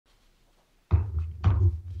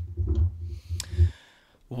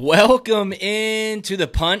Welcome into the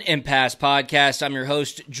Punt and Pass podcast. I'm your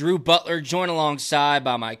host, Drew Butler, joined alongside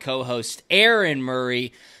by my co-host, Aaron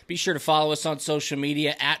Murray. Be sure to follow us on social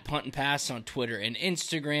media at Punt and Pass on Twitter and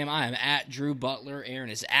Instagram. I am at Drew Butler. Aaron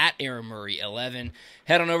is at Aaron Murray 11.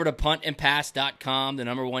 Head on over to puntandpass.com, the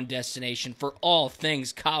number one destination for all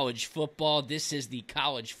things college football. This is the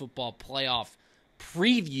college football playoff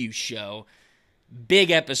preview show. Big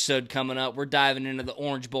episode coming up. We're diving into the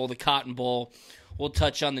Orange Bowl, the Cotton Bowl. We'll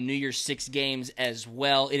touch on the New Year's Six games as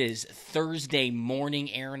well. It is Thursday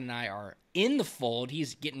morning. Aaron and I are in the fold.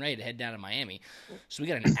 He's getting ready to head down to Miami. So we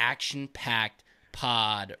got an action-packed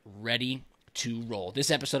pod ready to roll.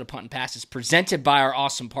 This episode of Punt and Pass is presented by our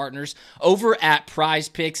awesome partners over at Prize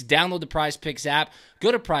Picks. Download the Prize Picks app.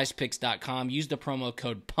 Go to prizepicks.com. Use the promo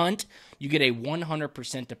code PUNT. You get a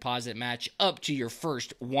 100% deposit match up to your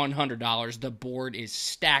first $100. The board is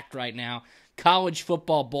stacked right now. College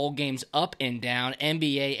football bowl games up and down,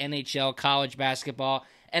 NBA, NHL, college basketball,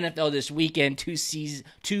 NFL this weekend,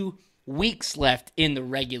 two weeks left in the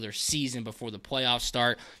regular season before the playoffs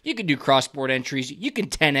start. You can do cross-board entries. You can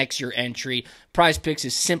 10x your entry. Prize Picks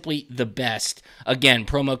is simply the best. Again,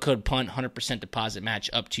 promo code PUNT, 100% deposit match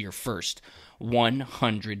up to your first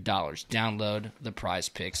 $100. Download the Prize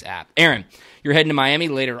Picks app. Aaron, you're heading to Miami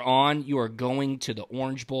later on. You are going to the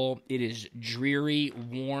Orange Bowl. It is dreary,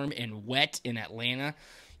 warm, and wet in Atlanta.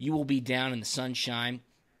 You will be down in the sunshine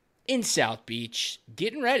in South Beach,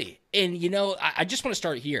 getting ready. And, you know, I just want to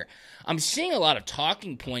start here. I'm seeing a lot of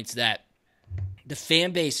talking points that the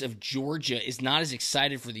fan base of Georgia is not as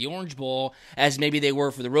excited for the Orange Bowl as maybe they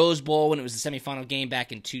were for the Rose Bowl when it was the semifinal game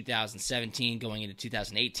back in 2017 going into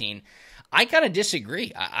 2018. I kind of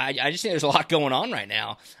disagree. I just think there's a lot going on right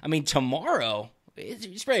now. I mean, tomorrow,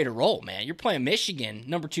 it's ready to roll, man. You're playing Michigan,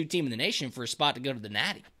 number 2 team in the nation, for a spot to go to the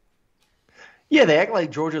Natty. Yeah, they act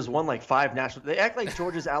like Georgia's won like 5 national. They act like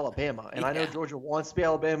Georgia's Alabama. And yeah. I know Georgia wants to be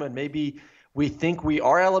Alabama, and maybe we think we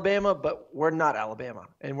are Alabama, but we're not Alabama,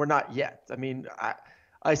 and we're not yet. I mean,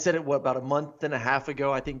 I said it, about a month and a half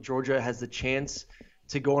ago. I think Georgia has the chance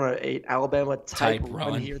to go on an Alabama-type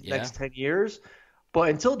run here the next 10 years. But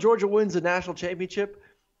until Georgia wins the national championship,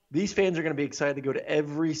 these fans are going to be excited to go to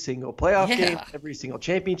every single playoff game, every single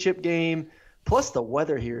championship game. Plus, the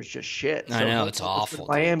weather here is just shit. I know, it's awful.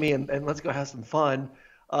 Miami, and let's go have some fun.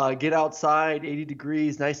 Get outside, 80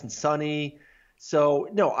 degrees, nice and sunny. So,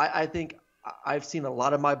 no, I think I've seen a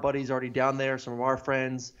lot of my buddies already down there, some of our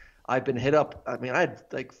friends. I've been hit up. I mean, I had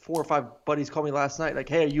like 4 or 5 buddies call me last night, like,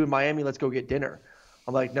 hey, are you in Miami? Let's go get dinner.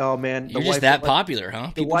 I'm like, no, man. You're just that popular, huh?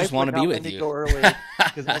 People just want to be with you. Go early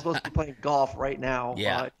because I'm supposed to be playing golf right now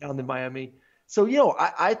down in Miami. So, you know,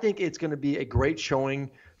 I think it's going to be a great showing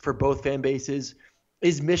for both fan bases.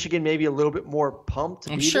 Is Michigan maybe a little bit more pumped?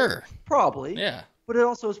 I'm sure. Probably. Yeah. But it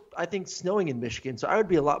also is, I think, snowing in Michigan. So I would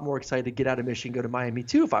be a lot more excited to get out of Michigan, go to Miami,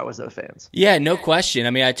 too, if I was those fans. Yeah, no question.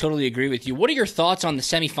 I mean, I totally agree with you. What are your thoughts on the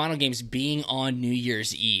semifinal games being on New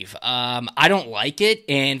Year's Eve? I don't like it,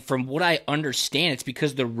 and from what I understand, it's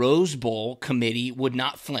because the Rose Bowl committee would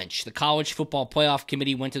not flinch. The College Football Playoff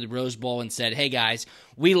Committee went to the Rose Bowl and said, hey, guys,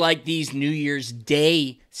 we like these New Year's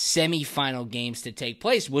Day semifinal games to take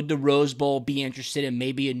place. Would the Rose Bowl be interested in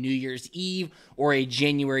maybe a New Year's Eve or a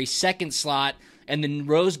January 2nd slot? And the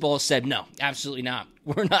Rose Bowl said, no, absolutely not.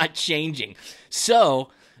 We're not changing. So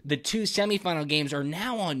the 2 semifinal games are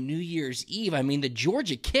now on New Year's Eve. I mean, the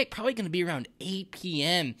Georgia kick probably going to be around 8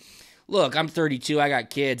 p.m. Look, I'm 32. I got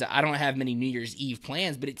kids. I don't have many New Year's Eve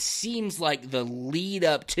plans, but it seems like the lead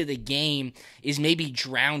up to the game is maybe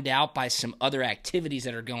drowned out by some other activities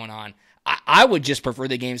that are going on. I would just prefer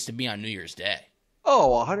the games to be on New Year's Day.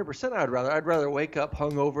 Oh, 100%. I'd rather wake up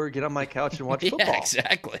hungover, get on my couch, and watch football. Yeah,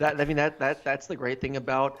 exactly. That's the great thing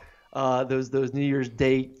about those New Year's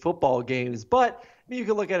Day football games. But I mean, you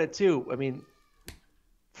can look at it too. I mean,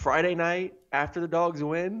 Friday night after the Dogs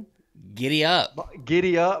win, giddy up,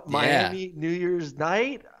 Miami New Year's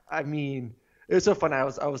night. I mean, it was so fun. I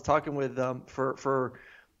was talking with for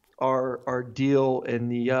our deal in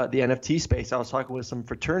the NFT space. I was talking with some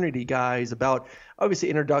fraternity guys about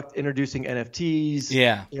obviously introducing NFTs.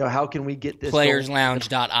 Yeah. You know, how can we get this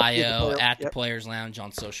playerslounge.io at the Players Lounge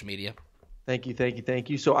on social media. Thank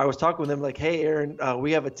you. So I was talking with them like, hey, Aaron,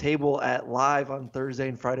 we have a table at Live on Thursday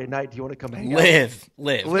and Friday night. Do you want to come hang out? Live,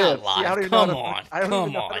 not Live. See, come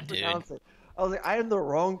on, dude. I was like, I am the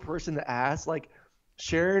wrong person to ask. Like,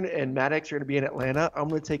 Sharon and Maddox are going to be in Atlanta. I'm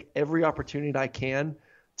going to take every opportunity I can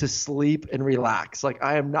to sleep and relax. Like,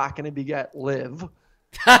 I am not going to be at Live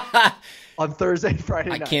on Thursday and Friday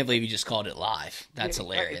night. I can't believe you just called it Live. That's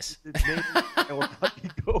hilarious. I will not be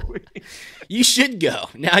going. You should go.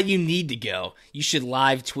 Now you need to go. You should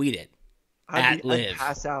live tweet it. At I'd Live.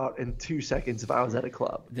 pass out in 2 seconds if I was at a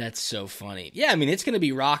club. That's so funny. Yeah, I mean, it's going to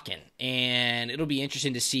be rocking, and it'll be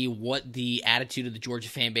interesting to see what the attitude of the Georgia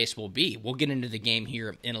fan base will be. We'll get into the game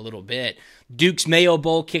here in a little bit. Duke's Mayo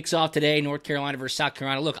Bowl kicks off today, North Carolina versus South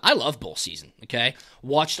Carolina. Look, I love bowl season, okay?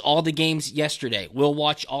 Watched all the games yesterday. We'll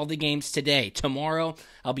watch all the games today. Tomorrow,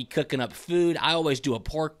 I'll be cooking up food. I always do a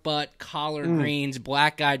pork butt, collard greens,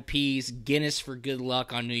 black-eyed peas, Guinness for good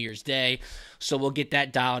luck on New Year's Day. So we'll get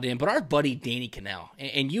that dialed in. But our buddy Danny Cannell,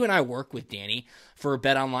 and you and I work with Danny for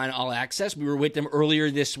Bet Online All Access. We were with them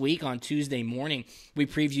earlier this week on Tuesday morning. We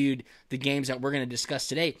previewed the games that we're going to discuss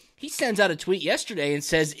today. He sends out a tweet yesterday and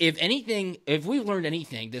says, if we've learned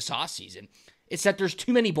anything this offseason, it's that there's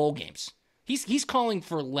too many bowl games. He's calling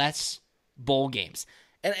for less bowl games.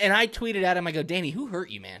 And I tweeted at him, I go, Danny, who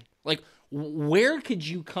hurt you, man? Like, where could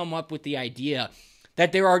you come up with the idea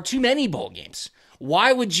that there are too many bowl games?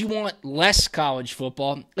 Why would you want less college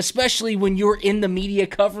football, especially when you're in the media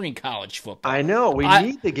covering college football? I know. We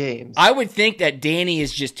need the games. I would think that Danny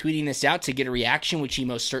is just tweeting this out to get a reaction, which he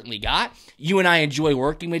most certainly got. You and I enjoy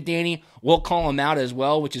working with Danny. We'll call him out as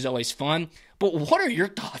well, which is always fun. But what are your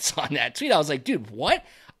thoughts on that tweet? I was like, dude, what?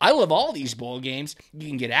 I love all these bowl games. You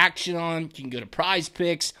can get action on. You can go to Prize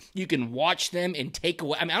Picks. You can watch them and take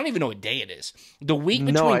away. I mean, I don't even know what day it is. The week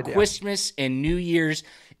between Christmas and New Year's,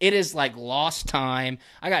 it is like lost time.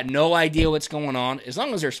 I got no idea what's going on. As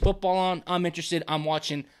long as there's football on, I'm interested. I'm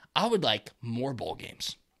watching. I would like more bowl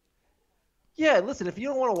games. Yeah, listen, if you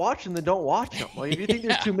don't want to watch them, then don't watch them. Like, if you think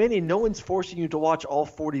there's too many, no one's forcing you to watch all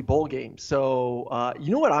 40 bowl games. So,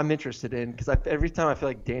 you know what I'm interested in? Because every time I feel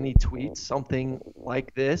like Danny tweets something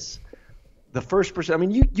like this, the first person, I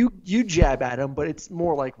mean, you jab at him, but it's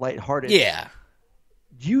more like lighthearted. Yeah.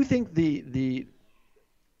 Do you think the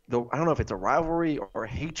I don't know if it's a rivalry or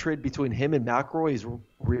hatred between him and McElroy is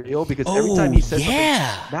real? Because every time he says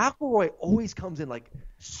something, McElroy always comes in like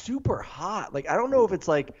super hot. Like, I don't know if it's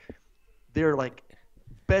like they're like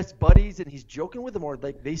best buddies and he's joking with them, or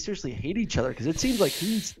like they seriously hate each other, because it seems like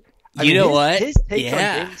his takes on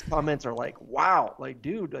Danny's comments are like, wow, like,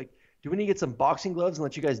 dude, like, do we need to get some boxing gloves and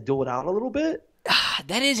let you guys duel it out a little bit?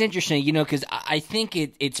 That is interesting, because I think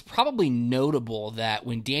it's probably notable that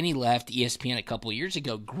when Danny left ESPN a couple of years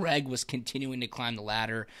ago, Greg was continuing to climb the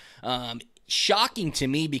ladder. Shocking to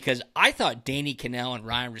me, because I thought Danny Cannell and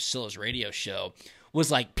Ryan Russillo's radio show was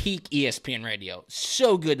like peak ESPN radio.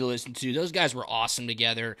 So good to listen to. Those guys were awesome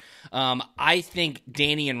together. I think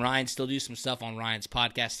Danny and Ryan still do some stuff on Ryan's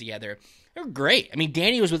podcast together. They're great. I mean,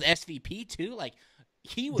 Danny was with SVP too. Like,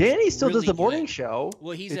 Danny still really does the morning good. show.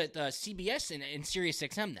 Well, he's at CBS and Sirius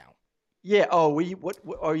XM now. Yeah. Oh, what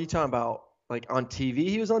are you talking about? Like on TV?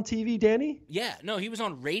 He was on TV, Danny? Yeah. No, he was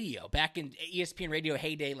on radio back in ESPN radio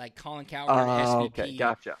heyday, like Colin Cowherd and SVP. Okay,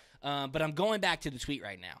 gotcha. But I'm going back to the tweet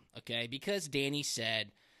right now, okay? Because Danny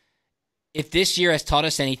said, if this year has taught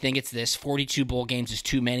us anything, it's this. 42 bowl games is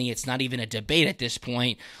too many. It's not even a debate at this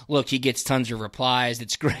point. Look, he gets tons of replies.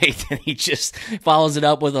 It's great. And he just follows it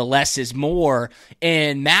up with a less is more.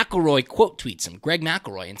 And McElroy quote tweets him, Greg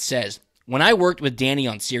McElroy, and says, when I worked with Danny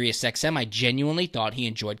on Sirius XM, I genuinely thought he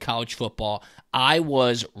enjoyed college football. I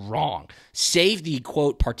was wrong. Save the,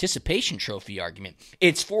 quote, participation trophy argument.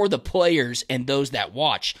 It's for the players and those that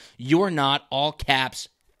watch. You're not, all caps,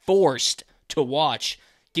 forced to watch.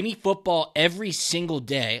 Give me football every single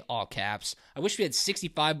day, all caps. I wish we had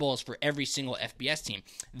 65 balls for every single FBS team.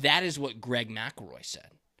 That is what Greg McElroy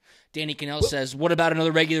said. Danny Cannell says, what about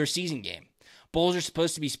another regular season game? Bowls are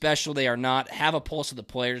supposed to be special. They are not. Have a pulse of the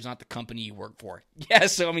players, not the company you work for. Yeah,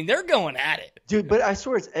 so, I mean, they're going at it. Dude, but I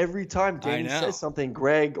swear it's every time Danny says something,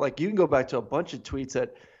 Greg, like, you can go back to a bunch of tweets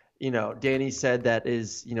that, Danny said that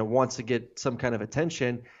is, wants to get some kind of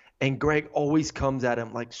attention. And Greg always comes at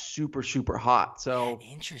him like super, super hot. So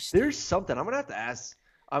interesting. There's something I'm gonna have to ask.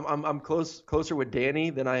 I'm closer with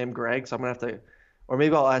Danny than I am Greg, so I'm gonna have to, or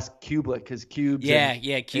maybe I'll ask Kublik, because Cubes.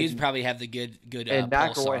 Cubes probably have the good. And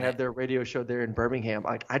McElroy have their radio show there in Birmingham.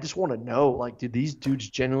 Like, I just want to know, like, do these dudes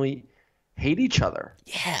generally hate each other?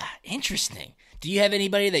 Yeah, interesting. Do you have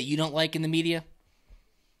anybody that you don't like in the media?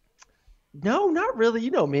 No, not really. You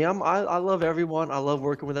know me. I love everyone. I love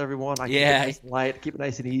working with everyone. I keep it nice and light, keep it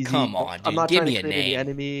nice and easy. Come on, dude. I'm not Give trying me to create any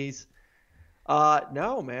enemies.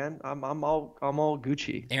 No, man. I'm all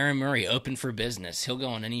Gucci. Aaron Murray, open for business. He'll go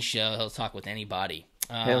on any show. He'll talk with anybody.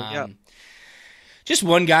 Hell yeah. Just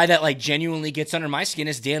one guy that like genuinely gets under my skin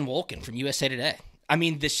is Dan Wolken from USA Today. I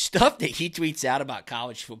mean, the stuff that he tweets out about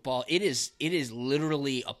college football, it is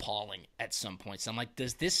literally appalling at some points. I'm like,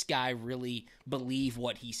 does this guy really believe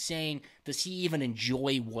what he's saying? Does he even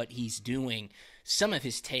enjoy what he's doing? Some of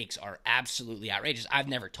his takes are absolutely outrageous. I've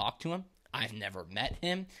never talked to him. I've never met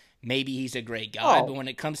him. maybe he's a great guy, Oh. but when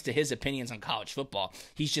it comes to his opinions on college football,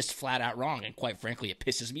 he's just flat out wrong. And quite frankly, it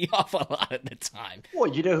pisses me off a lot of the time.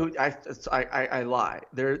 Well, you know who I lie.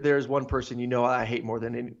 There's one person I hate more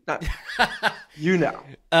than any. Not,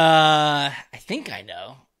 I think I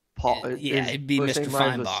know. Paul. Yeah, it'd be Mr.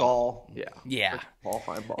 Feinbaum. Saul. Yeah. Paul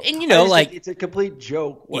Feinbaum. And it's a complete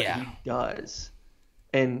joke what he does.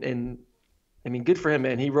 And I mean, good for him,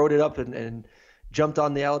 man. He wrote it up and jumped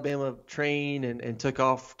on the Alabama train and took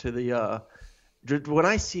off to the. When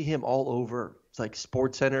I see him all over, it's like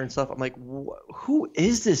Sports Center and stuff, I'm like, who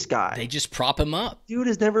is this guy? They just prop him up. Dude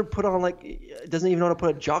has never put on doesn't even know how to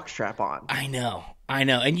put a jock strap on. I know.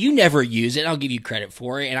 And you never use it. I'll give you credit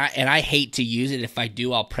for it. And I hate to use it. If I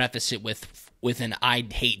do, I'll preface it with an I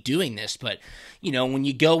hate doing this. But, when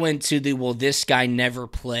you go into this guy never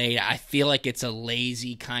played, I feel like it's a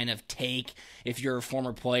lazy kind of take. If you're a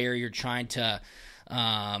former player, you're trying to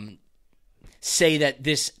say that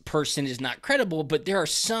this person is not credible. But there are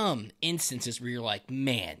some instances where you're like,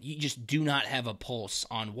 man, you just do not have a pulse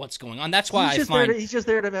on what's going on. That's why he's just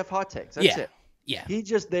there to have hot takes. That's it. Yeah. He's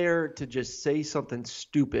just there to just say something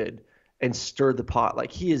stupid and stir the pot.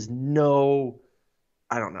 Like he is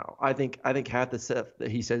I don't know. I think half the stuff that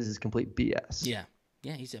he says is complete BS. Yeah.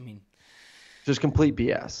 Yeah, just complete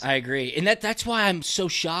BS. I agree. And that's why I'm so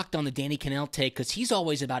shocked on the Danny Cannell take, because he's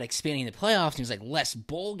always about expanding the playoffs. And he's like, less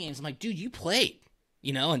bowl games. I'm like, dude, you played.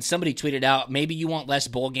 And somebody tweeted out, maybe you want less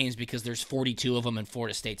bowl games because there's 42 of them and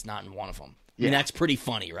Florida State's not in one of them. Yeah. I mean, that's pretty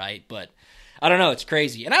funny, right? But I don't know. It's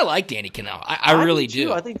crazy. And I like Danny Cannell. I really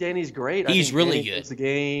do. I think Danny's great. He's really good. It's the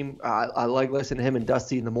game. I like listening to him and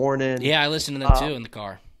Dusty in the morning. Yeah, I listen to them too in the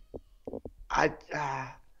car. I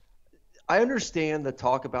understand the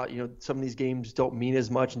talk about, some of these games don't mean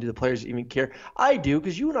as much and do the players even care. I do,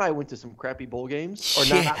 because you and I went to some crappy bowl games, or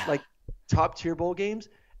not like top tier bowl games,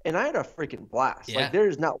 and I had a freaking blast. Yeah. Like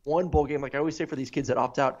there's not one bowl game, like I always say for these kids that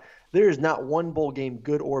opt out, there is not one bowl game,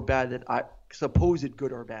 good or bad, supposed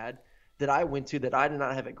good or bad, that I went to that I did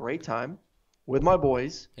not have a great time with my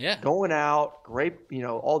boys. Yeah. Going out, great,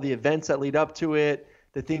 all the events that lead up to it,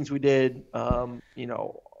 the things we did,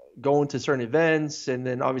 going to certain events, and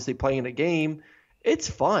then obviously playing in a game. It's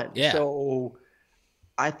fun. Yeah. So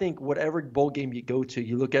I think whatever bowl game you go to,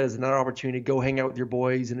 you look at it as another opportunity to go hang out with your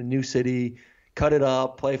boys in a new city, cut it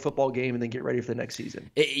up, play a football game, and then get ready for the next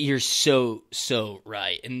season. You're so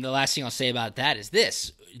right. And the last thing I'll say about that is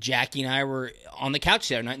this. Jackie and I were on the couch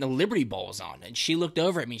the other night, and the Liberty Bowl was on. And she looked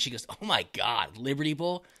over at me, and she goes, oh, my God, Liberty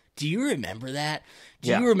Bowl? Do you remember that? Do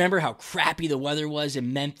you remember how crappy the weather was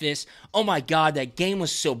in Memphis? Oh, my God, that game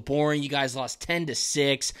was so boring. You guys lost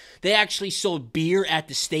 10-6. They actually sold beer at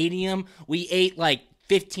the stadium. We ate like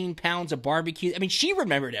 15 pounds of barbecue. I mean, she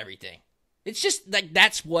remembered everything. It's just like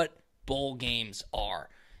that's what bowl games are.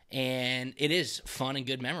 And it is fun and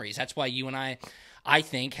good memories. That's why you and I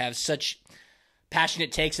think, have such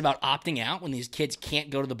passionate takes about opting out when these kids can't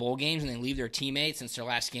go to the bowl games and they leave their teammates since their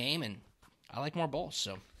last game. And I like more bowls,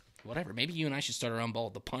 so whatever. Maybe you and I should start our own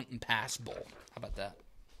bowl, the Punt and Pass Bowl. How about that?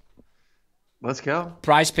 Let's go.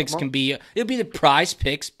 Prize Picks it'll be the Prize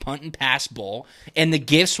Picks Punt and Pass Bowl, and the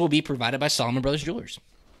gifts will be provided by Solomon Brothers Jewelers.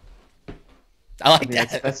 I like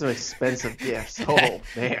that. That's an expensive gift. Oh,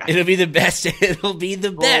 man. It'll be the best. It'll be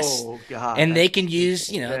the best. Oh, God. And they can use,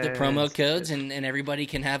 the promo codes, and everybody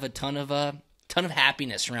can have a ton of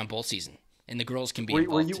happiness around bowl season. And the girls can be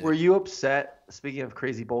involved too. Were you upset, speaking of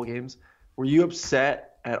crazy bowl games, were you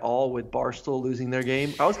upset at all with Barstool losing their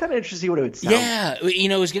game? I was kind of interested to see what it would sound like. Yeah,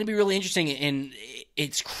 it was going to be really interesting, and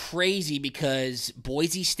it's crazy because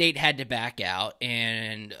Boise State had to back out,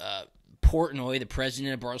 and Portnoy, the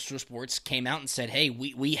president of Barstool Sports, came out and said, hey,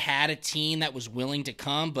 we had a team that was willing to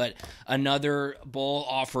come, but another bowl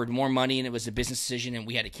offered more money, and it was a business decision, and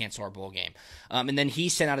we had to cancel our bowl game. And then he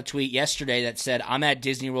sent out a tweet yesterday that said, I'm at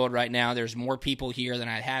Disney World right now. There's more people here than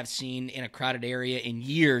I have seen in a crowded area in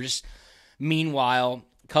years. Meanwhile,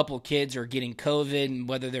 a couple of kids are getting COVID, and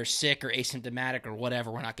whether they're sick or asymptomatic or whatever,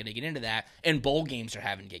 we're not going to get into that. And bowl games are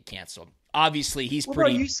having to get canceled. Obviously, he's what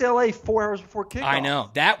pretty. About UCLA 4 hours before kickoff? I know.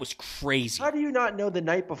 That was crazy. How do you not know the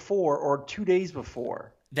night before or 2 days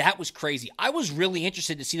before? That was crazy. I was really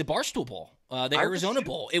interested to see the Barstool Bowl, the Arizona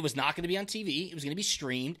Bowl. It was not going to be on TV. It was going to be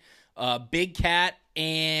streamed. Big Cat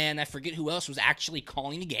and I forget who else was actually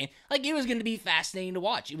calling the game. Like, it was going to be fascinating to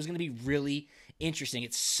watch. It was going to be really interesting.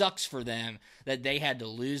 It sucks for them that they had to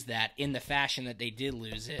lose that in the fashion that they did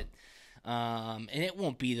lose it. And it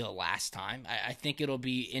won't be the last time. I think it'll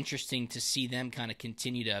be interesting to see them kind of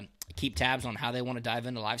continue to keep tabs on how they want to dive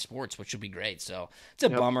into live sports, which will be great. So it's a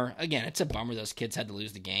bummer. Again, it's a bummer those kids had to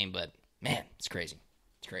lose the game, but man, it's crazy.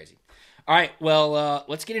 It's crazy. All right, well,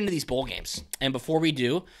 let's get into these bowl games. And before we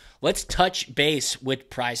do, let's touch base with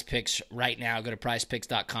Prize Picks right now. Go to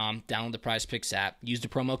prizepicks.com, download the Prize Picks app, use the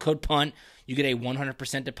promo code PUNT. You get a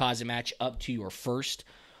 100% deposit match up to your first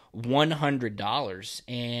 $100.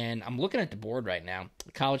 And I'm looking at the board right now.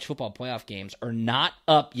 The college football playoff games are not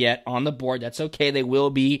up yet on the board. That's okay. They will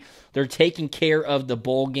be. They're taking care of the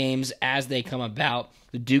bowl games as they come about.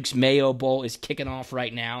 The Duke's Mayo Bowl is kicking off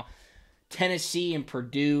right now. Tennessee and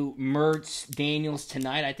Purdue, Mertz, Daniels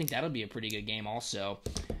tonight. I think that'll be a pretty good game also.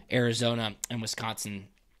 Arizona and Wisconsin.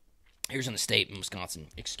 Arizona State and Wisconsin,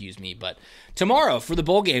 excuse me. But tomorrow for the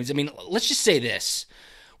bowl games, I mean, let's just say this.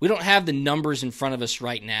 We don't have the numbers in front of us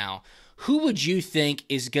right now. Who would you think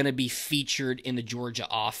is going to be featured in the Georgia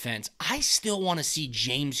offense? I still want to see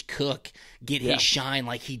James Cook get his shine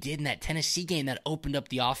like he did in that Tennessee game that opened up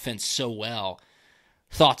the offense so well.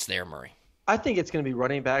 Thoughts there, Murray? I think it's going to be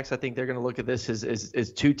running backs. I think they're going to look at this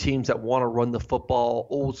as two teams that want to run the football,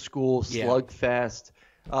 old school, slugfest.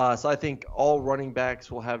 So I think all running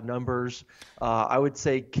backs will have numbers. I would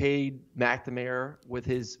say Cade McNamara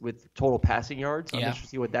with total passing yards. I'm interested to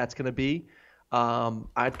see what that's going to be.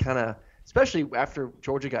 I'd kind of, especially after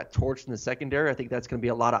Georgia got torched in the secondary, I think that's going to be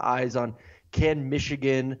a lot of eyes on can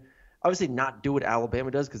Michigan obviously not do what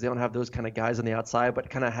Alabama does because they don't have those kind of guys on the outside, but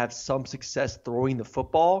kind of have some success throwing the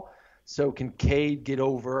football. So can Cade get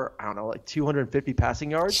over, I don't know, like 250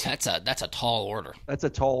 passing yards? That's a tall order. That's a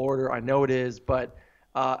tall order. I know it is, but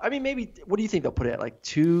I mean, maybe what do you think they'll put it at? Like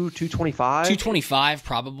 225? 225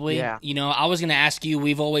 probably. Yeah. You know, I was going to ask you,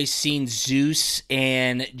 we've always seen Zeus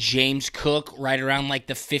and James Cook right around like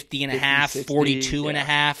the 50 and a half, 42 and a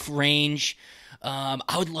half range.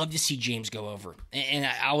 I would love to see James go over. And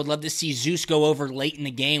I would love to see Zeus go over late in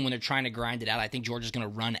the game when they're trying to grind it out. I think Georgia's going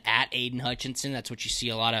to run at Aiden Hutchinson. That's what you see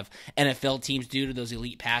a lot of NFL teams do to those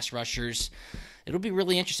elite pass rushers. It'll be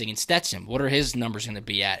really interesting. And Stetson, what are his numbers going to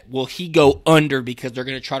be at? Will he go under because they're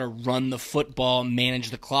going to try to run the football, manage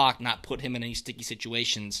the clock, not put him in any sticky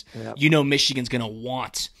situations? Yep. You know Michigan's going to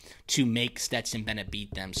want to make Stetson Bennett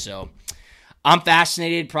beat them. So I'm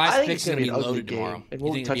fascinated. Prize Picks going to be loaded tomorrow. And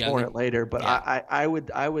we'll touch more on it later, but yeah. I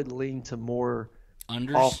would lean to more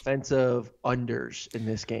offensive unders in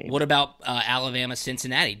this game. What about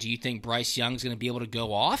Alabama-Cincinnati? Do you think Bryce Young's going to be able to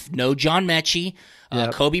go off? No John Mechie.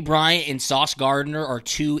 Kobe Bryant and Sauce Gardner are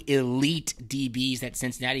two elite DBs that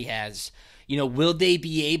Cincinnati has. You know, will they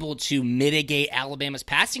be able to mitigate Alabama's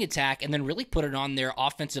passing attack and then really put it on their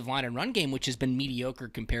offensive line and run game, which has been mediocre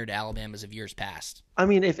compared to Alabama's of years past? I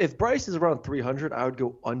mean, if Bryce is around 300, I would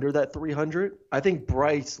go under that 300. I think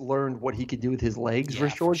Bryce learned what he could do with his legs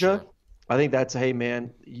versus Georgia. For sure. I think that's, hey,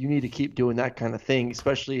 man, you need to keep doing that kind of thing,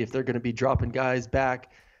 especially if they're going to be dropping guys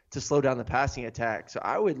back to slow down the passing attack. So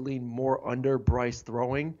I would lean more under Bryce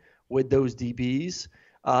throwing with those DBs.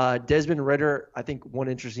 Desmond Ridder, I think one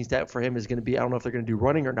interesting stat for him is going to be, I don't know if they're going to do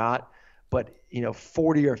running or not, but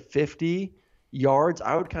 40 or 50 yards,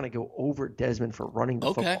 I would kind of go over Desmond for running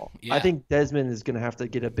the football. Yeah. I think Desmond is going to have to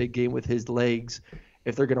get a big game with his legs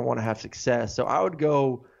if they're going to want to have success. So I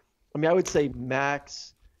would say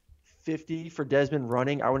max 50 for Desmond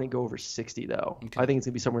running. I wouldn't go over 60 though. Okay. I think it's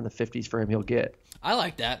gonna be somewhere in the 50s for him. He'll get. I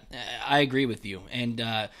like that. I agree with you. And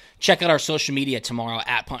check out our social media tomorrow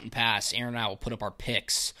at Punt and Pass. Aaron and I will put up our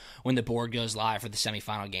picks when the board goes live for the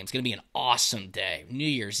semifinal game. It's gonna be an awesome day. New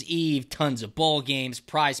Year's Eve, tons of bowl games,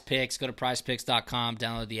 Prize Picks. Go to PrizePicks.com,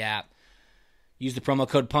 download the app, use the promo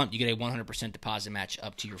code PUNT. You get a 100% deposit match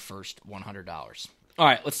up to your first $100. All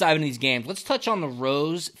right, let's dive into these games. Let's touch on the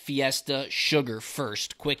Rose Fiesta Sugar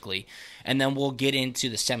first, quickly, and then we'll get into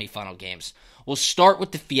the semifinal games. We'll start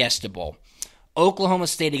with the Fiesta Bowl. Oklahoma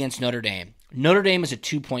State against Notre Dame. Notre Dame is a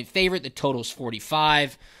 2-point favorite. The total's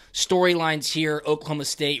 45. Storylines here, Oklahoma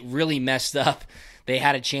State really messed up. They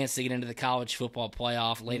had a chance to get into the college football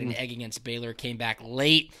playoff, laid an egg against Baylor, came back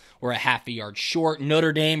late, were a half a yard short.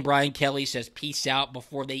 Notre Dame, Brian Kelly says peace out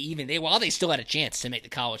before they still had a chance to make the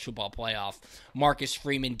college football playoff. Marcus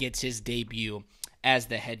Freeman gets his debut as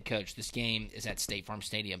the head coach. This game is at State Farm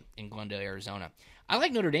Stadium in Glendale, Arizona. I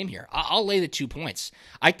like Notre Dame here. I'll lay the 2 points.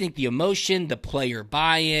 I think the emotion, the player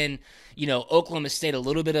buy-in, Oklahoma State, a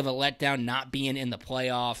little bit of a letdown not being in the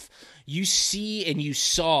playoff. You see and you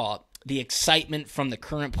saw the excitement from the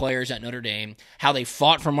current players at Notre Dame, how they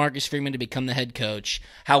fought for Marcus Freeman to become the head coach,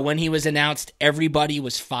 how when he was announced, everybody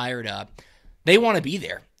was fired up. They want to be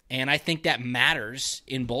there, and I think that matters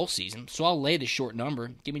in bowl season. So I'll lay the short number.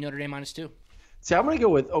 Give me Notre Dame -2. See, I'm going to go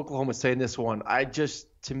with Oklahoma State in this one.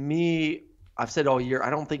 To me, I've said all year, I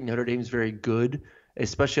don't think Notre Dame's very good,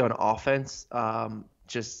 especially on offense.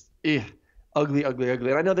 Ugly. And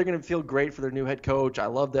I know they're going to feel great for their new head coach. I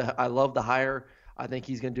love the hire. I think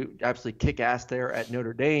he's going to do absolutely kick ass there at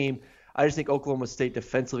Notre Dame. I just think Oklahoma State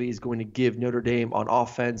defensively is going to give Notre Dame on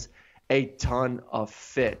offense a ton of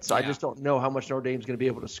fit. So I just don't know how much Notre Dame's going to be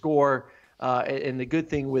able to score. And the good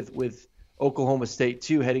thing with Oklahoma State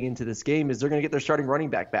too heading into this game is they're going to get their starting running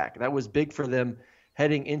back back. That was big for them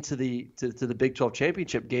heading into the Big 12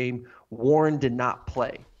 championship game. Warren did not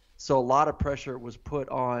play, so a lot of pressure was put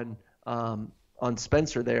on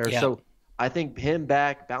Spencer there. Yeah. So I think him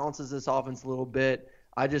back balances this offense a little bit.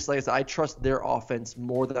 Like I said, I trust their offense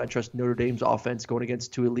more than I trust Notre Dame's offense going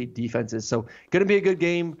against two elite defenses. So going to be a good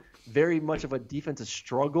game. Very much of a defensive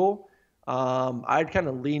struggle. I'd kind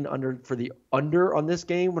of lean for the under on this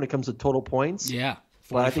game when it comes to total points. Yeah.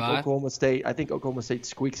 45. But I think Oklahoma State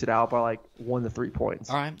squeaks it out by like 1 to 3 points.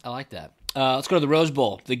 All right, I like that. Let's go to the Rose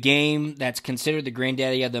Bowl, the game that's considered the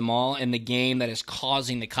granddaddy of them all, and the game that is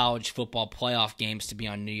causing the college football playoff games to be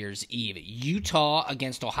on New Year's Eve. Utah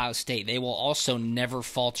against Ohio State. They will also never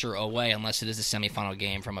falter away unless it is a semifinal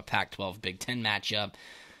game from a Pac-12 Big Ten matchup.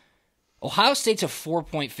 Ohio State's a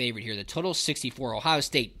 4-point favorite here. The total is 64. Ohio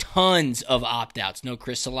State, tons of opt-outs. No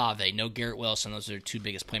Chris Olave, no Garrett Wilson. Those are their two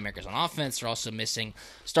biggest playmakers on offense. They're also missing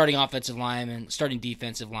starting offensive linemen, starting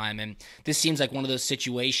defensive linemen. This seems like one of those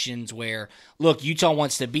situations where, look, Utah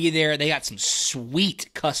wants to be there. They got some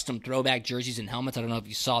sweet custom throwback jerseys and helmets. I don't know if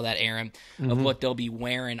you saw that, Aaron, of what they'll be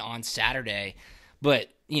wearing on Saturday. But,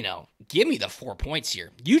 give me the 4 points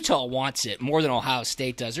here. Utah wants it more than Ohio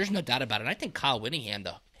State does. There's no doubt about it. And I think Kyle Whittingham,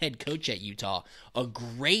 the head coach at Utah, a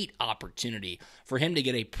great opportunity for him to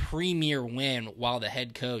get a premier win while the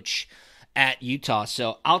head coach at Utah.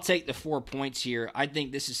 So I'll take the 4 points here. I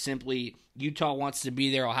think this is simply Utah wants to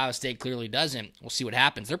be there. Ohio State clearly doesn't. We'll see what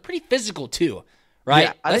happens. They're pretty physical too,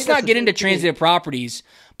 right? Yeah, let's not get into transitive properties,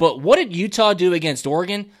 but what did Utah do against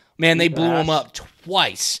Oregon? Man, they blew them up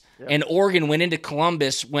twice. Yep. And Oregon went into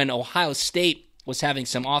Columbus when Ohio State was having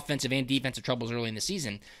some offensive and defensive troubles early in the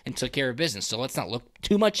season and took care of business. So let's not look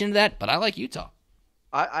too much into that, but I like Utah.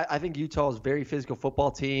 I think Utah is a very physical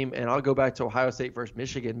football team, and I'll go back to Ohio State versus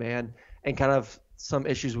Michigan, man, and kind of some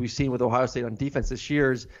issues we've seen with Ohio State on defense this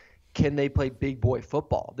year is, can they play big boy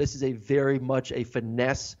football? This is a very much a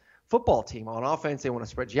finesse football team. On offense, they want to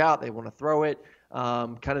spread you out. They want to throw it.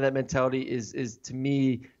 Kind of that mentality is to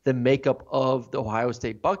me the makeup of the Ohio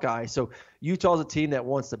State Buckeyes. So Utah's a team that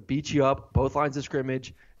wants to beat you up, both lines of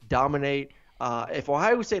scrimmage, dominate. If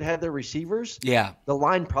Ohio State had their receivers, the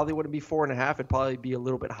line probably wouldn't be 4.5. It'd probably be a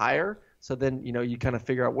little bit higher. So then, you kind of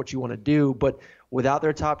figure out what you want to do. But without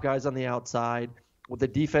their top guys on the outside, with a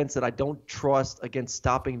defense that I don't trust against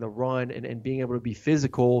stopping the run and being able to be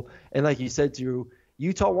physical, and like you said, Drew,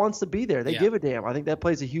 Utah wants to be there. They give a damn. I think that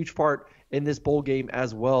plays a huge part in this bowl game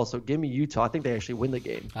as well. So give me Utah. I think they actually win the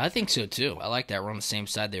game. I think so too. I like that. We're on the same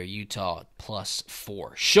side there. Utah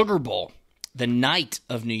 +4. Sugar Bowl, the night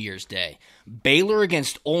of New Year's Day. Baylor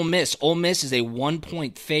against Ole Miss. Ole Miss is a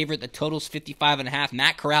 1-point favorite. The total's 55.5.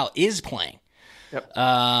 Matt Corral is playing. Yep.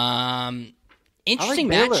 Interesting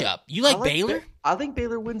matchup. You like Baylor? I think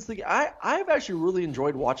Baylor wins the game. I've actually really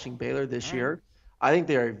enjoyed watching Baylor this year. I think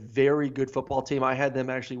they're a very good football team. I had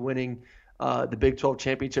them actually winning the Big 12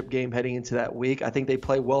 championship game heading into that week. I think they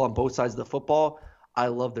play well on both sides of the football. I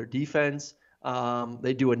love their defense.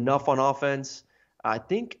 They do enough on offense. I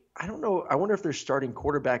don't know. I wonder if their starting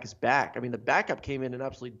quarterback is back. I mean, the backup came in and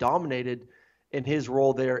absolutely dominated in his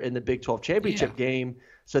role there in the Big 12 championship game.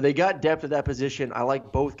 So they got depth at that position. I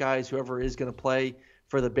like both guys, whoever is going to play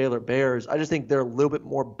for the Baylor Bears. I just think they're a little bit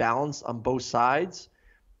more balanced on both sides.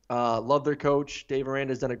 Love their coach. Dave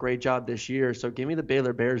Aranda's done a great job this year. So give me the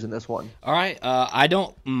Baylor Bears in this one. All right. I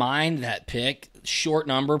don't mind that pick. Short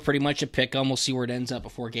number, pretty much a pick 'em. We'll see where it ends up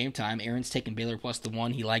before game time. Aaron's taking Baylor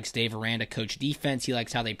 +1. He likes Dave Aranda, coach defense. He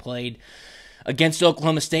likes how they played against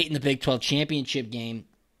Oklahoma State in the Big 12 championship game.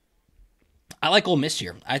 I like Ole Miss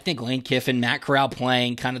here. I think Lane Kiffin, Matt Corral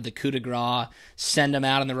playing kind of the coup de grace, send them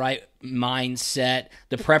out in the right mindset,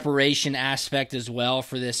 the preparation aspect as well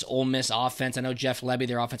for this Ole Miss offense. I know Jeff Lebby,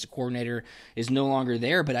 their offensive coordinator, is no longer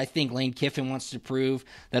there, but I think Lane Kiffin wants to prove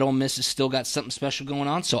that Ole Miss has still got something special going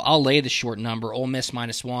on, so I'll lay the short number, Ole Miss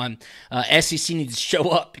 -1. SEC needs to show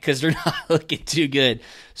up because they're not looking too good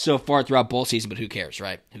so far throughout bowl season, but who cares,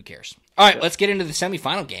 right? Who cares? All right, let's get into the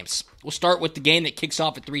semifinal games. We'll start with the game that kicks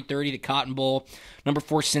off at 3:30, the Cotton Bowl. Number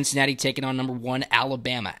 4 Cincinnati taking on number 1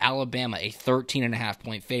 Alabama. Alabama, a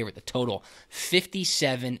 13.5-point favorite. The total,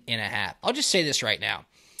 57.5. I'll just say this right now.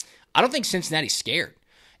 I don't think Cincinnati's scared.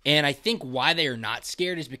 And I think why they are not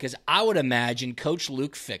scared is because I would imagine Coach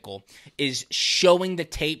Luke Fickell is showing the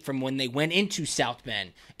tape from when they went into South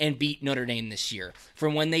Bend and beat Notre Dame this year,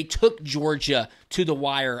 from when they took Georgia to the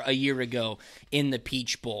wire a year ago in the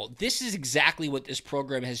Peach Bowl. This is exactly what this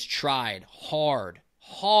program has tried hard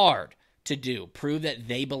to do, prove that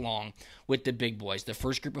they belong with the big boys. The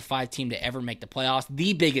first group of 5 team to ever make the playoffs,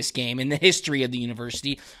 the biggest game in the history of the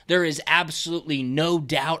university. There is absolutely no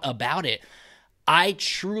doubt about it. I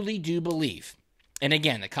truly do believe, and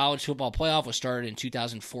again, the college football playoff was started in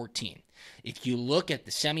 2014. If you look at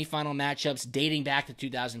the semifinal matchups dating back to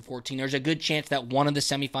 2014, there's a good chance that one of the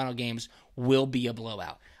semifinal games will be a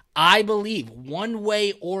blowout. I believe, one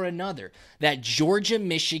way or another, that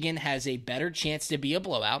Georgia-Michigan has a better chance to be a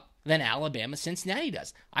blowout than Alabama-Cincinnati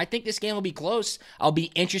does. I think this game will be close. I'll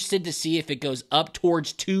be interested to see if it goes up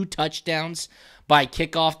towards 2 touchdowns by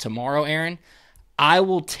kickoff tomorrow, Aaron. I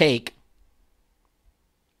will take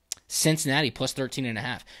Cincinnati plus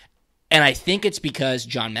 13.5. And I think it's because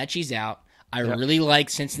John Mechie's out. I really like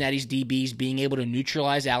Cincinnati's DBs being able to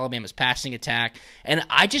neutralize Alabama's passing attack. And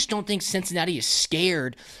I just don't think Cincinnati is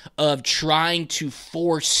scared of trying to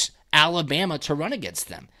force Alabama to run against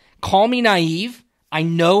them. Call me naive. I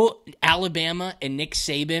know Alabama and Nick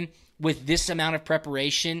Saban, with this amount of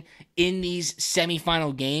preparation in these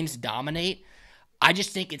semifinal games, dominate. I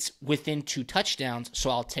just think it's within 2 touchdowns, so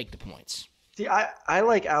I'll take the points. See, I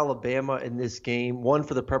like Alabama in this game. One,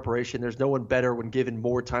 for the preparation. There's no one better when given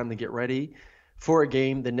more time to get ready for a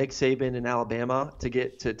game than Nick Saban and Alabama to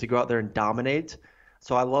get to go out there and dominate.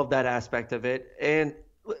 So I love that aspect of it. And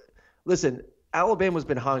listen, Alabama's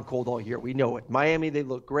been hot and cold all year. We know it. Miami, they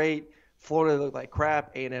look great. Florida, they look like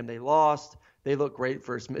crap. A&M, they lost. They look great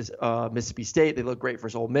versus Mississippi State. They look great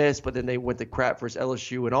versus Ole Miss, but then they went to crap versus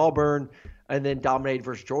LSU and Auburn, and then dominated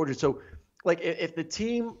versus Georgia. So, like, if the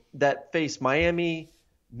team that faced Miami,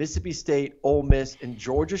 Mississippi State, Ole Miss, and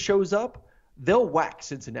Georgia shows up, they'll whack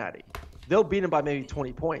Cincinnati. They'll beat them by maybe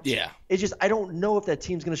 20 points. Yeah. It's just I don't know if that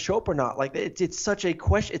team's going to show up or not. Like, it's such a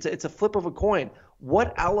question. It's a flip of a coin.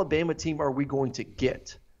 What Alabama team are we going to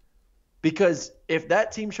get? Because if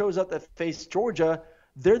that team shows up that faced Georgia,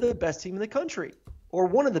 they're the best team in the country, or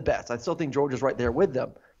one of the best. I still think Georgia's right there with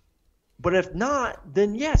them. But if not,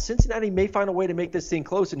 then yes, Cincinnati may find a way to make this thing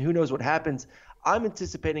close, and who knows what happens. I'm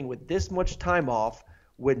anticipating with this much time off,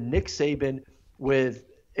 with Nick Saban, with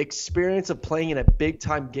experience of playing in a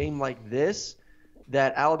big-time game like this,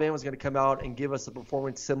 that Alabama's going to come out and give us a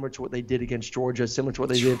performance similar to what they did against Georgia, similar to what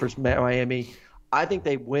they did versus Miami. I think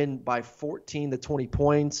they win by 14 to 20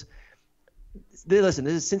 points. Listen,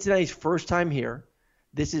 this is Cincinnati's first time here.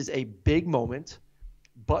 This is a big moment.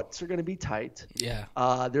 Butts are going to be tight. Yeah.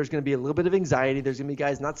 There's going to be a little bit of anxiety. There's going to be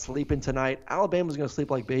guys not sleeping tonight. Alabama's going to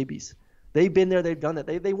sleep like babies. They've been there. They've done it.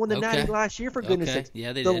 They won the Natty last year, for goodness sakes.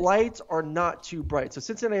 Yeah, they the did. lights are not too bright. So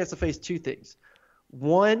Cincinnati has to face 2 things.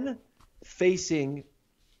 One, facing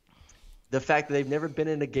the fact that they've never been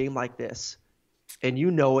in a game like this. And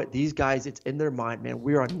you know it. These guys, it's in their mind, man.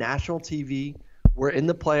 We're on national TV. We're in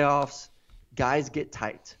the playoffs. Guys get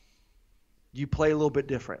tight. You play a little bit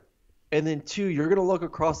different. And then 2, you're going to look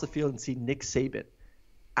across the field and see Nick Saban.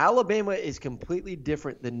 Alabama is completely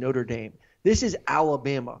different than Notre Dame. This is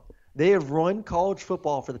Alabama. They have run college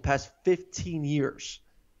football for the past 15 years.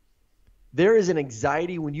 There is an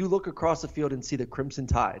anxiety when you look across the field and see the Crimson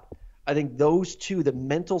Tide. I think those 2, the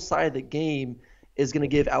mental side of the game, is going to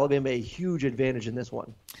give Alabama a huge advantage in this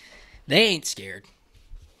one. They ain't scared.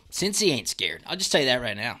 Cincy ain't scared. I'll just tell you that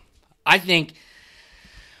right now. I think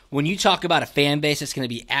when you talk about a fan base that's going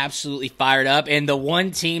to be absolutely fired up, and the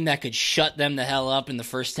one team that could shut them the hell up in the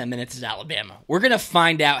first 10 minutes is Alabama. We're going to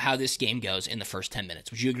find out how this game goes in the first 10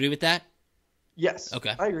 minutes. Would you agree with that? Yes.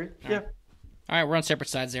 Okay. I agree. All yeah. Right. All right, we're on separate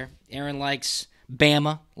sides there. Aaron likes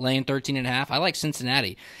Bama laying 13.5. I like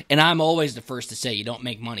Cincinnati. And I'm always the first to say you don't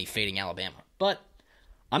make money fading Alabama. But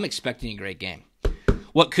I'm expecting a great game.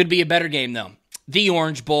 What could be a better game, though? The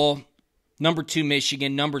Orange Bowl. Number 2,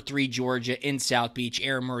 Michigan. Number 3, Georgia in South Beach.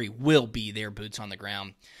 Aaron Murray will be there, boots on the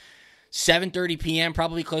ground. 7:30 p.m.,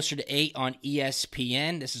 probably closer to 8 on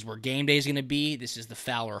ESPN. This is where game day is going to be. This is the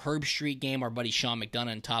Fowler-Herb Street game. Our buddy Sean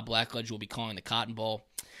McDonough and Todd Blackledge will be calling the Cotton Bowl.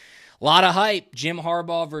 A lot of hype. Jim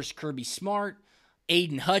Harbaugh versus Kirby Smart.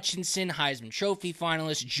 Aiden Hutchinson, Heisman Trophy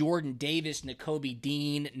finalist. Jordan Davis, Nakobe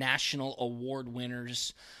Dean, National Award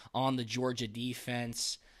winners on the Georgia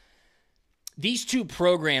defense. These 2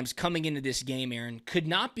 programs coming into this game, Aaron, could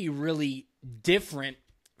not be really different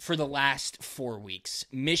for the last 4 weeks.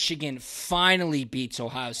 Michigan finally beats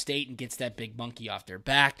Ohio State and gets that big monkey off their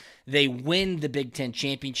back. They win the Big Ten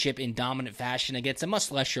championship in dominant fashion against a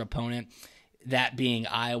much lesser opponent. that being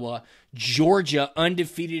Iowa. Georgia,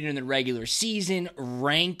 undefeated in the regular season,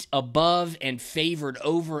 ranked above and favored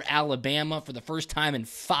over Alabama for the first time in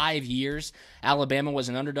 5 years. Alabama was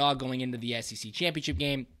an underdog going into the SEC championship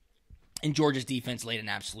game, and Georgia's defense laid an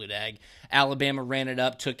absolute egg. Alabama ran it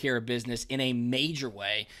up, took care of business in a major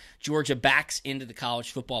way. Georgia backs into the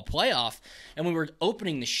college football playoff. And when we were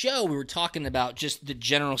opening the show, we were talking about just the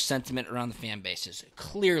general sentiment around the fan bases.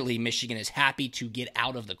 Clearly, Michigan is happy to get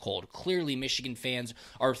out of the cold. Clearly, Michigan fans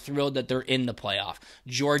are thrilled that they're in the playoff.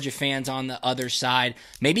 Georgia fans on the other side,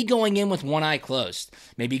 maybe going in with one eye closed,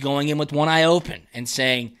 maybe going in with one eye open and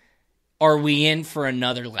saying, are we in for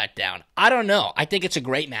another letdown? I don't know. I think it's a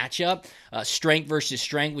great matchup. Strength versus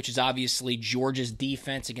strength, which is obviously Georgia's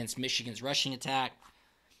defense against Michigan's rushing attack.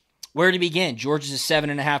 Where to begin? Georgia's a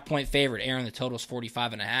 7.5-point favorite. Aaron, the total's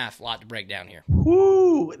 45.5. A lot to break down here.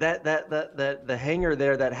 Woo! The hanger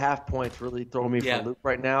there, that half point's really throwing me for a loop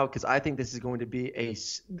right now, because I think this is going to be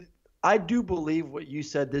I do believe what you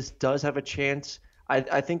said. This does have a chance.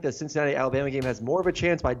 I think the Cincinnati-Alabama game has more of a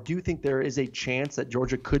chance, but I do think there is a chance that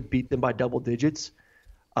Georgia could beat them by double digits.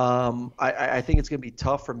 I think it's going to be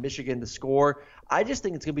tough for Michigan to score. I just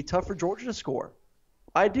think it's going to be tough for Georgia to score.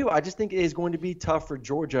 I do. I just think it is going to be tough for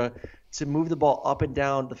Georgia to move the ball up and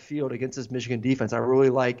down the field against this Michigan defense. I really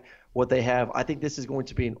like what they have. I think this is going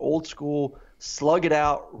to be an old school, slug it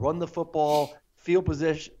out, run the football, field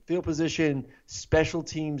position, special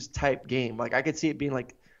teams type game. Like I could see it being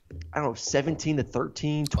like, I don't know,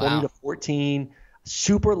 17-13, 20-14,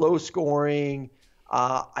 super low scoring.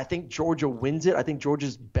 I think Georgia wins it. I think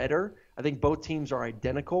Georgia's better. I think both teams are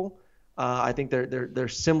identical. I think they're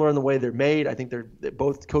similar in the way they're made. I think they're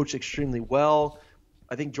both coached extremely well.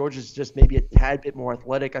 I think Georgia's just maybe a tad bit more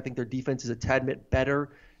athletic. I think their defense is a tad bit better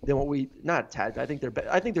than not a tad. I think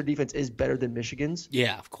their defense is better than Michigan's.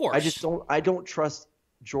 Yeah, of course. I don't trust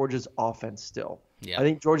Georgia's offense still. Yeah. I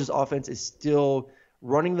think Georgia's offense is still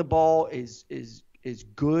running the ball is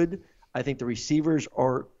good. I think the receivers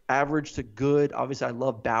are average to good. Obviously, I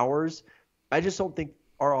love Bowers. I just don't think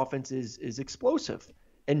our offense is explosive.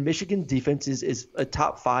 And Michigan defense is a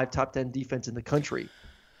top 5, top 10 defense in the country.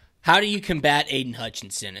 How do you combat Aiden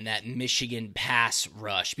Hutchinson and that Michigan pass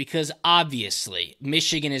rush? Because obviously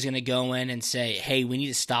Michigan is going to go in and say, hey, we need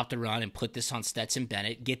to stop the run and put this on Stetson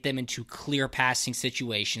Bennett, get them into clear passing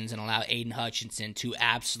situations and allow Aiden Hutchinson to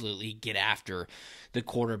absolutely get after the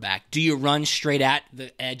quarterback. Do you run straight at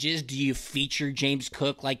the edges? Do you feature James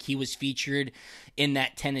Cook like he was featured in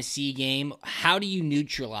that Tennessee game? How do you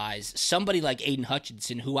neutralize somebody like Aiden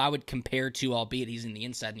Hutchinson, who I would compare to, albeit he's in the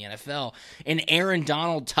inside in the NFL, an Aaron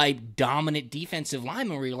Donald type dominant defensive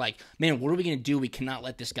lineman where you're like, man, what are we going to do? We cannot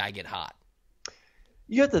let this guy get hot.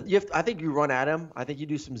 You have to. I think you run at him. I think you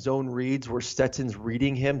do some zone reads where Stetson's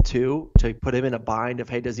reading him too, to put him in a bind of,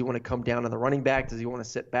 hey, does he want to come down on the running back? Does he want to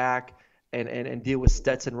sit back and deal with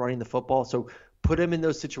Stetson running the football? So put him in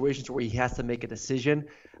those situations where he has to make a decision.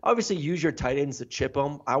 Obviously, use your tight ends to chip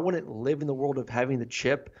them. I wouldn't live in the world of having the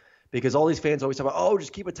chip, because all these fans always talk about, oh,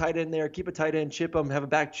 just keep a tight end there, keep a tight end, chip them, have a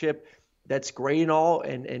back chip. That's great and all,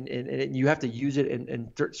 and you have to use it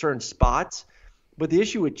in certain spots. But the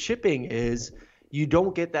issue with chipping is you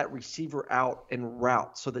don't get that receiver out and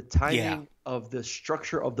route. So the timing of the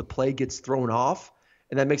structure of the play gets thrown off,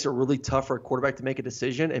 and that makes it really tough for a quarterback to make a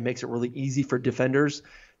decision. It makes it really easy for defenders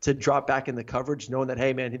to drop back in the coverage, knowing that,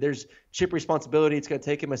 hey, man, there's chip responsibility. It's going to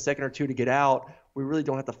take him a second or two to get out. We really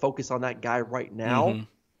don't have to focus on that guy right now. Mm-hmm.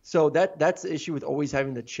 So that's the issue with always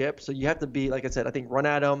having the chip. So you have to be, like I said, I think run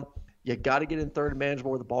at him. You got to get in third and manageable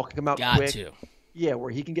where the ball can come out quick. Yeah, where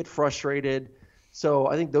he can get frustrated. So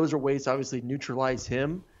I think those are ways to obviously neutralize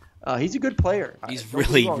him. He's a good player. He's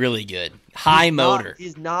really good. High motor.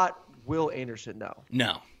 He's not Will Anderson, though.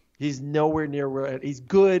 No. He's nowhere near – he's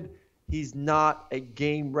good. He's not a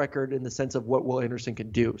game record in the sense of what Will Anderson can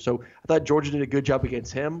do. So I thought Georgia did a good job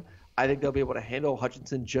against him. I think they'll be able to handle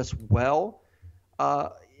Hutchinson just well.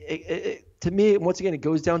 To me, once again, it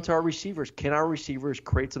goes down to our receivers. Can our receivers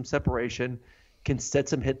create some separation? Can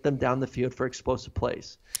Stetson hit them down the field for explosive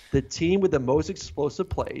plays? The team with the most explosive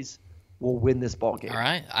plays will win this ball game. All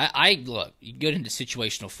right. I look, you get into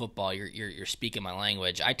situational football, you're speaking my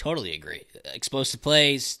language. I totally agree. Explosive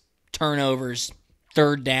plays, turnovers,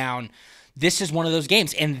 third down. This is one of those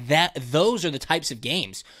games, and those are the types of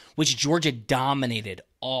games which Georgia dominated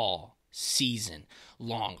all season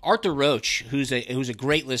long. Arthur Roach, who's a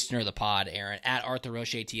great listener of the pod, Aaron, at Arthur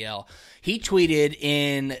Roach ATL, he tweeted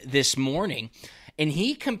in this morning, and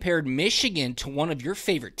he compared Michigan to one of your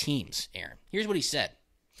favorite teams, Aaron. Here's what he said.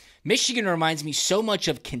 Michigan reminds me so much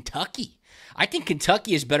of Kentucky I think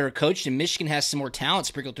Kentucky is better coached and Michigan has some more talent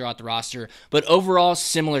sprinkled throughout the roster, but overall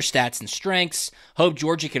similar stats and strengths. Hope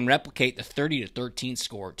Georgia can replicate the 30-13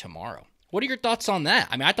 score tomorrow. What are your thoughts on that?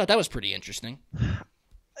 I mean, I thought that was pretty interesting.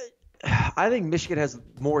 I think Michigan has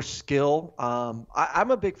more skill.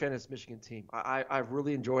 I'm a big fan of this Michigan team. I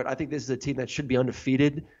really enjoy it. I think this is a team that should be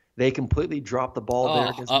undefeated. They completely dropped the ball there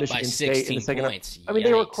against Michigan State in the second half. I mean,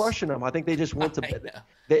 they were crushing them. I think they just went to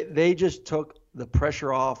they just took the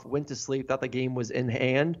pressure off, went to sleep, thought the game was in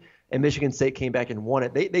hand, and Michigan State came back and won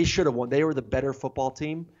it. They should have won. They were the better football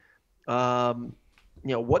team.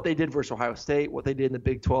 What they did versus Ohio State, what they did in the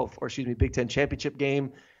Big 10 championship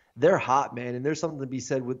game, they're hot, man. And there's something to be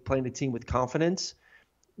said with playing a team with confidence.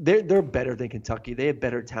 They're better than Kentucky. They have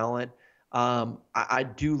better talent. I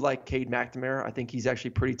do like Cade McNamara. I think he's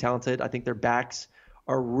actually pretty talented. I think their backs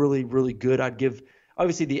are really, really good. I'd give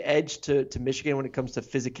obviously the edge to Michigan when it comes to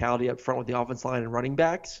physicality up front with the offense line and running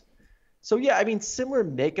backs. So, yeah, I mean, similar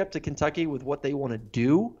makeup to Kentucky with what they want to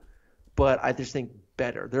do, but I just think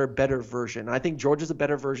better. They're a better version. I think Georgia's a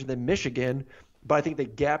better version than Michigan, but I think the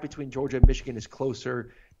gap between Georgia and Michigan is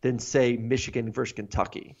closer than, say, Michigan versus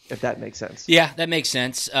Kentucky, if that makes sense. Yeah, that makes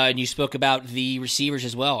sense. And you spoke about the receivers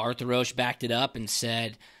as well. Arthur Roche backed it up and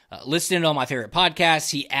said, listening to all my favorite podcasts,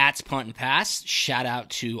 he ats Punt and Pass. Shout out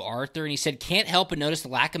to Arthur. And he said, can't help but notice the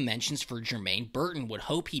lack of mentions for Jermaine Burton. Would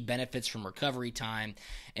hope he benefits from recovery time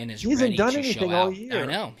and is ready to show out. He hasn't done anything all year. I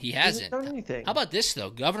know, he hasn't. Done anything. How about this, though?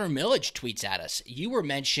 Governor Millage tweets at us. You were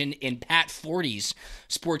mentioned in Pat Forty's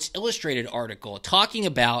Sports Illustrated article talking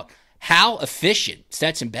about how efficient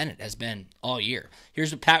Stetson Bennett has been all year.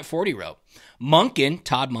 Here's what Pat Forty wrote.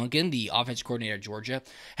 Todd Monken, the offensive coordinator at Georgia,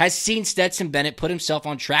 has seen Stetson Bennett put himself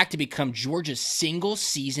on track to become Georgia's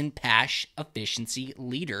single-season pass efficiency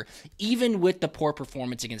leader, even with the poor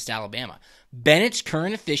performance against Alabama. Bennett's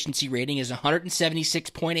current efficiency rating is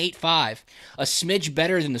 176.85, a smidge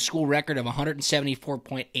better than the school record of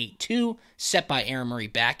 174.82 set by Aaron Murray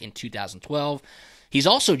back in 2012. He's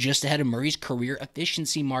also just ahead of Murray's career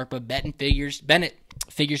efficiency mark, but Bennett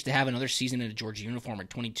figures to have another season in a Georgia uniform in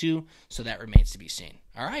 22, so that remains to be seen.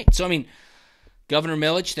 All right, so I mean, Governor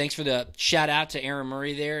Millage, thanks for the shout out to Aaron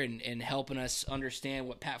Murray there and helping us understand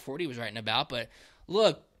what Pat Forty was writing about. But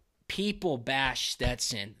look, people bash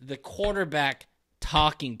Stetson. The quarterback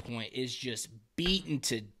talking point is just beaten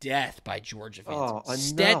to death by Georgia fans. Oh,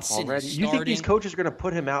 enough already. You think these coaches are going to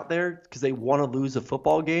put him out there because they want to lose a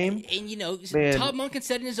football game? And Todd Monken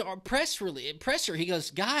said in his presser, he goes,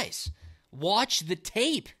 guys, watch the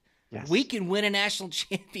tape. Yes. We can win a national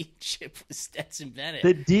championship with Stetson Bennett.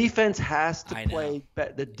 The defense has to play.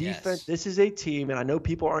 The defense. Yes. This is a team, and I know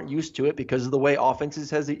people aren't used to it because of the way offenses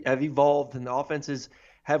have evolved and the offenses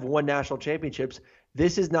have won national championships.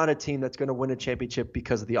 This is not a team that's going to win a championship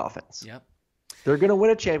because of the offense. Yep. They're going to win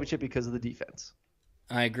a championship because of the defense.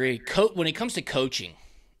 I agree. When it comes to coaching,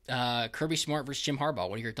 Kirby Smart versus Jim Harbaugh,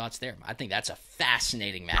 what are your thoughts there? I think that's a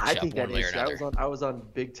fascinating matchup. I think that is. I was on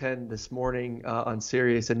Big Ten this morning on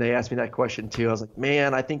Sirius, and they asked me that question too. I was like,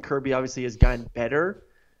 man, I think Kirby obviously has gotten better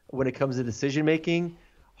when it comes to decision making.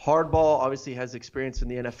 Harbaugh obviously has experience in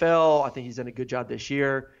the NFL. I think he's done a good job this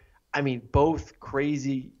year. I mean, both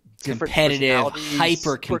crazy, different competitive,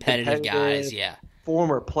 hyper competitive guys. Yeah,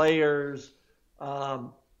 former players.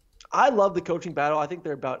 I love the coaching battle. I think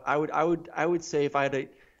they're about. I would say if I had to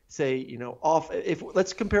say,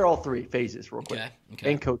 let's compare all three phases real quick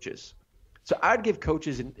and coaches. So I'd give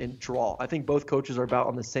coaches and draw. I think both coaches are about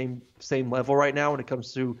on the same level right now when it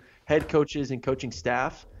comes to head coaches and coaching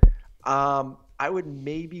staff. I would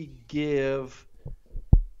maybe give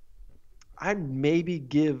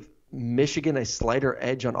Michigan a slighter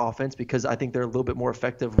edge on offense because I think they're a little bit more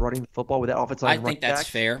effective running the football with that offensive line. I think that's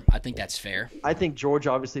fair. I think Georgia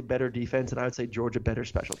obviously better defense, and I would say Georgia better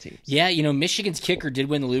special teams. Yeah, Michigan's kicker did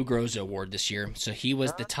win the Lou Groza Award this year, so he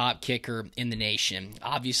was the top kicker in the nation.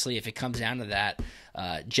 Obviously, if it comes down to that,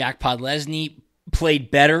 Jack Podlesny played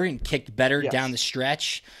better and kicked better down the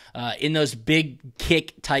stretch. In those big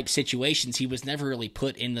kick-type situations, he was never really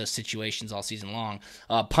put in those situations all season long.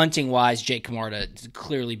 Punting-wise, Jake Camarda is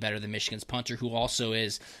clearly better than Michigan's punter, who also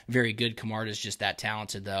is very good. Camarda's just that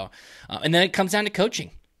talented, though. And then it comes down to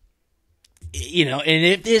coaching. And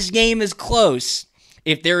if this game is close,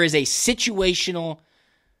 if there is a situational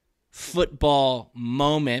football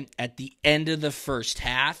moment at the end of the first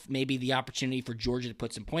half, maybe the opportunity for Georgia to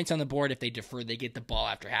put some points on the board. If they defer, they get the ball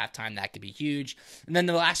after halftime. That could be huge. And then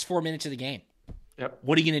the last 4 minutes of the game. Yep.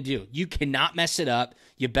 What are you going to do? You cannot mess it up.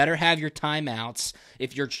 You better have your timeouts.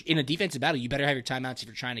 If you're in a defensive battle, you better have your timeouts if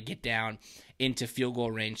you're trying to get down into field goal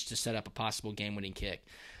range to set up a possible game-winning kick.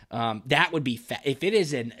 That would be if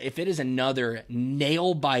it is another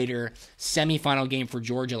nail biter semifinal game for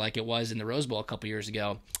Georgia like it was in the Rose Bowl a couple years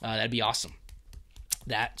ago. That'd be awesome.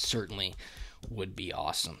 That certainly would be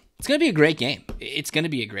awesome. It's going to be a great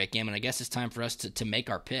game. And I guess it's time for us to make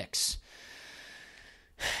our picks.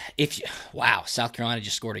 South Carolina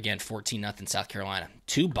just scored again, 14-0 South Carolina.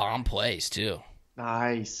 2 bomb plays too.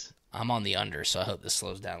 Nice. I'm on the under, so I hope this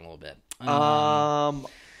slows down a little bit.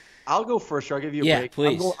 I'll go first. I'll give you a break.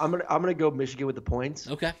 Please. I'm gonna go Michigan with the points.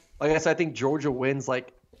 Okay. Like I said, I think Georgia wins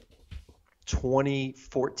like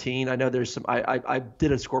 2014. I know there's some. I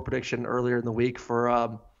did a score prediction earlier in the week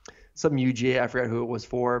for some UGA. I forgot who it was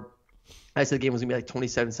for. I said the game was gonna be like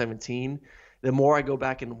 27-17. The more I go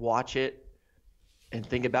back and watch it and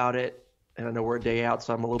think about it, and I know we're a day out,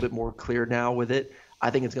 so I'm a little bit more clear now with it. I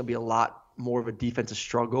think it's gonna be a lot more of a defensive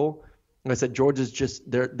struggle. Like I said, Georgia's just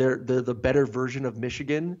they're the better version of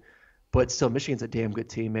Michigan, but still Michigan's a damn good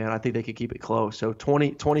team, man. I think they could keep it close. So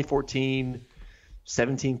 2014,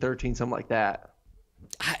 17-13, something like that.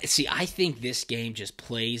 I think this game just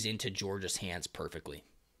plays into Georgia's hands perfectly.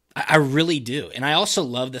 I really do. And I also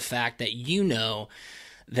love the fact that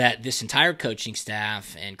that this entire coaching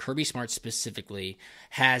staff and Kirby Smart specifically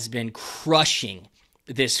has been crushing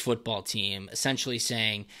this football team, essentially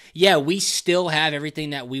saying, yeah, we still have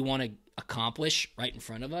everything that we want to accomplish right in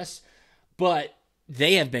front of us, but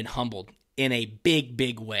they have been humbled in a big,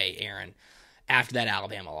 big way, Aaron, after that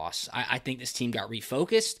Alabama loss. I think this team got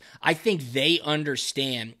refocused. I think they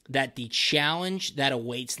understand that the challenge that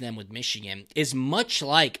awaits them with Michigan is much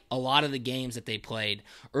like a lot of the games that they played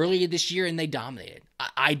earlier this year, and they dominated.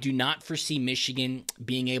 I do not foresee Michigan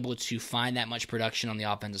being able to find that much production on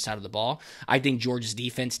the offensive side of the ball. I think Georgia's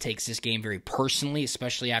defense takes this game very personally,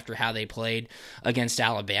 especially after how they played against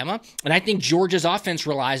Alabama. And I think Georgia's offense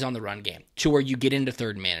relies on the run game to where you get into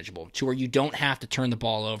third and manageable, to where you don't have to turn the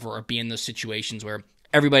ball over or be in those situations where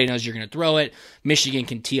everybody knows you're going to throw it. Michigan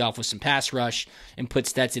can tee off with some pass rush and put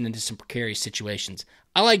Stetson into some precarious situations.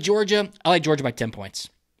 I like Georgia. I like Georgia by 10 points.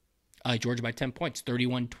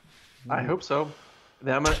 31. I hope so.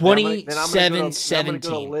 Then I'm 27-17. Go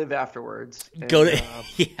to live afterwards. And,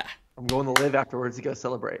 I'm going to live afterwards to go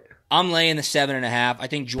celebrate. I'm laying the 7.5. I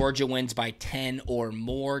think Georgia wins by 10 or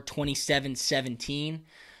more. 27-17,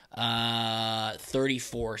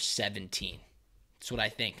 34-17. That's what I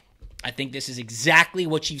think. I think this is exactly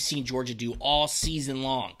what you've seen Georgia do all season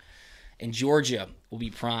long. And Georgia will be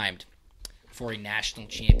primed for a national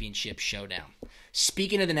championship showdown.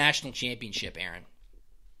 Speaking of the national championship, Aaron,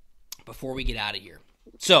 before we get out of here.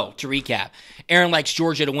 So, to recap, Aaron likes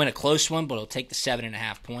Georgia to win a close one, but he'll take the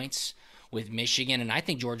 7.5 points with Michigan, and I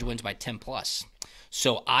think Georgia wins by 10+.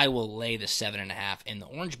 So, I will lay the 7.5 in the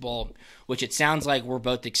Orange Bowl, which it sounds like we're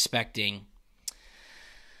both expecting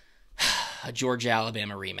a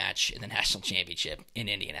Georgia-Alabama rematch in the national championship in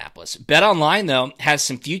Indianapolis. BetOnline, though, has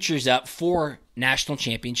some futures up for national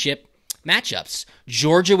championship matchups.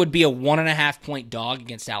 Georgia would be a 1.5-point dog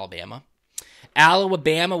against Alabama.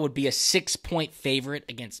 Alabama would be a 6-point favorite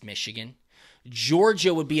against Michigan.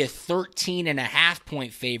 Georgia would be a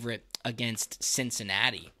 13.5-point favorite against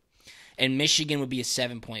Cincinnati. And Michigan would be a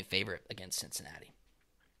 7-point favorite against Cincinnati.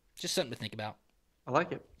 Just something to think about. I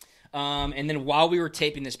like it. And then while we were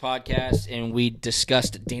taping this podcast and we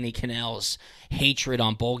discussed Danny Kanell's hatred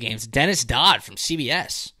on bowl games, Dennis Dodd from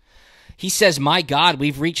CBS, he says, my God,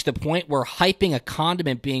 we've reached the point where hyping a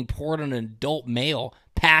condiment being poured on an adult male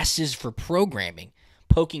passes for programming,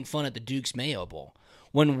 poking fun at the Duke's Mayo Bowl.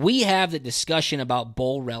 When we have the discussion about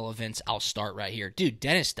bowl relevance, I'll start right here. Dude,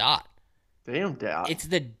 Dennis Dodd. Damn, Dad. It's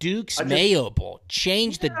the Duke's Mayo Bowl.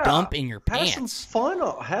 Change the dump in your pants.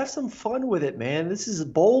 Have some fun with it, man. This is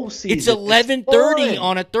bowl season. It's 11:30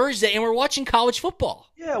 on a Thursday, and we're watching college football.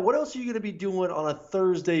 Yeah, what else are you going to be doing on a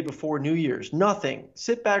Thursday before New Year's? Nothing.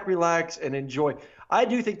 Sit back, relax, and enjoy. I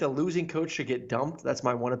do think the losing coach should get dumped. That's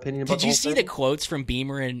my one opinion about Did you see the quotes from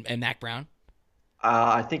Beamer and Mac Brown?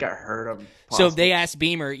 I think I heard them. So they asked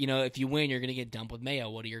Beamer, if you win, you're going to get dumped with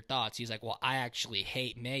Mayo. What are your thoughts? He's like, well, I actually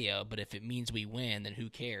hate Mayo, but if it means we win, then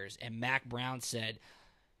who cares? And Mac Brown said,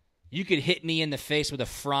 you could hit me in the face with a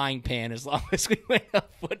frying pan as long as we win a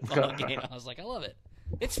football game. I was like, I love it.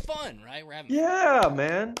 It's fun, right? We're having fun. Yeah,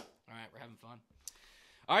 man. All right, we're having fun.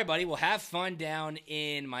 All right, buddy. We'll have fun down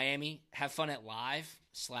in Miami. Have fun at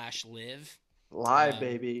live/live. Live,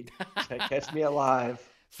 baby. Catch me at live.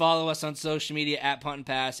 Follow us on social media at Punt and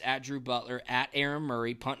Pass, at Drew Butler, at Aaron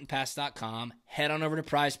Murray, puntandpass.com. Head on over to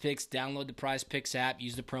Prize Picks, download the Prize Picks app,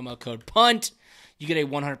 use the promo code PUNT. You get a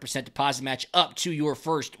 100% deposit match up to your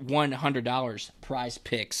first $100,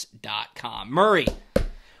 prizepicks.com. Murray,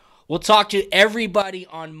 We'll talk to everybody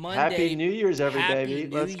on Monday. Happy New Year's, everybody.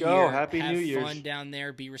 Let's go. Happy New Year's. Have fun down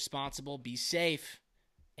there. Be responsible. Be safe.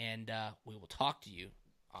 And we will talk to you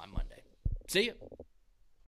on Monday. See you.